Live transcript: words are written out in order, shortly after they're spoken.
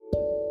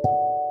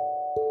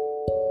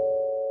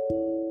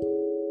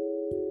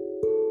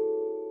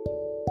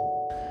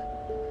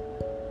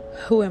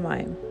Who am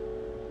I?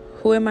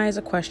 Who am I is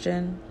a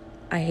question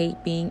I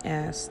hate being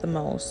asked the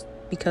most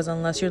because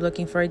unless you're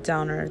looking for a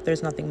downer,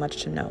 there's nothing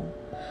much to know.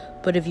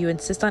 But if you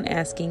insist on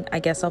asking,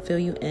 I guess I'll fill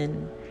you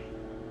in.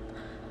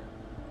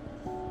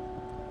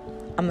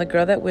 I'm the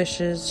girl that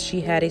wishes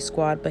she had a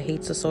squad but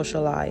hates to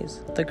socialize.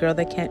 The girl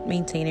that can't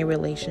maintain a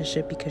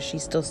relationship because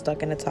she's still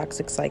stuck in a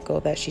toxic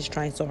cycle that she's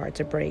trying so hard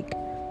to break.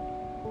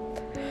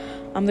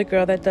 I'm the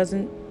girl that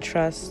doesn't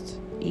trust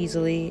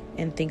easily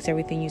and thinks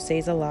everything you say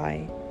is a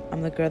lie.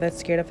 I'm the girl that's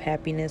scared of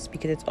happiness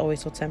because it's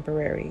always so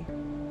temporary.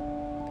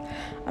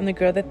 I'm the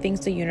girl that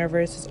thinks the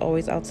universe is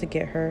always out to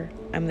get her.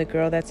 I'm the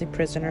girl that's a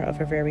prisoner of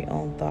her very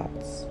own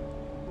thoughts.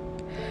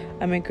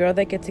 I'm a girl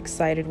that gets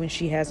excited when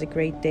she has a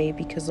great day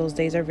because those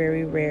days are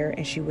very rare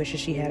and she wishes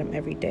she had them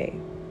every day.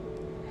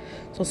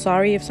 So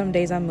sorry if some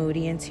days I'm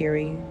moody and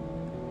teary,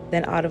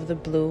 then out of the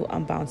blue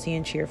I'm bouncy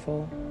and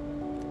cheerful.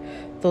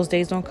 Those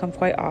days don't come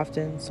quite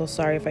often, so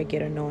sorry if I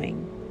get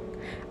annoying.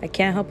 I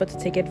can't help but to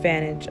take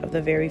advantage of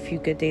the very few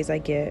good days I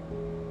get.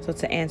 So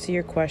to answer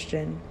your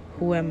question,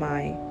 who am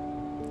I?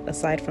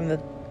 Aside from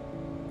the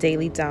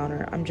daily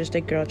downer, I'm just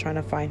a girl trying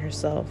to find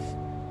herself.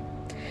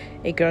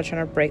 A girl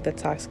trying to break the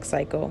toxic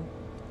cycle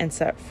and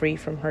set free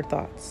from her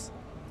thoughts.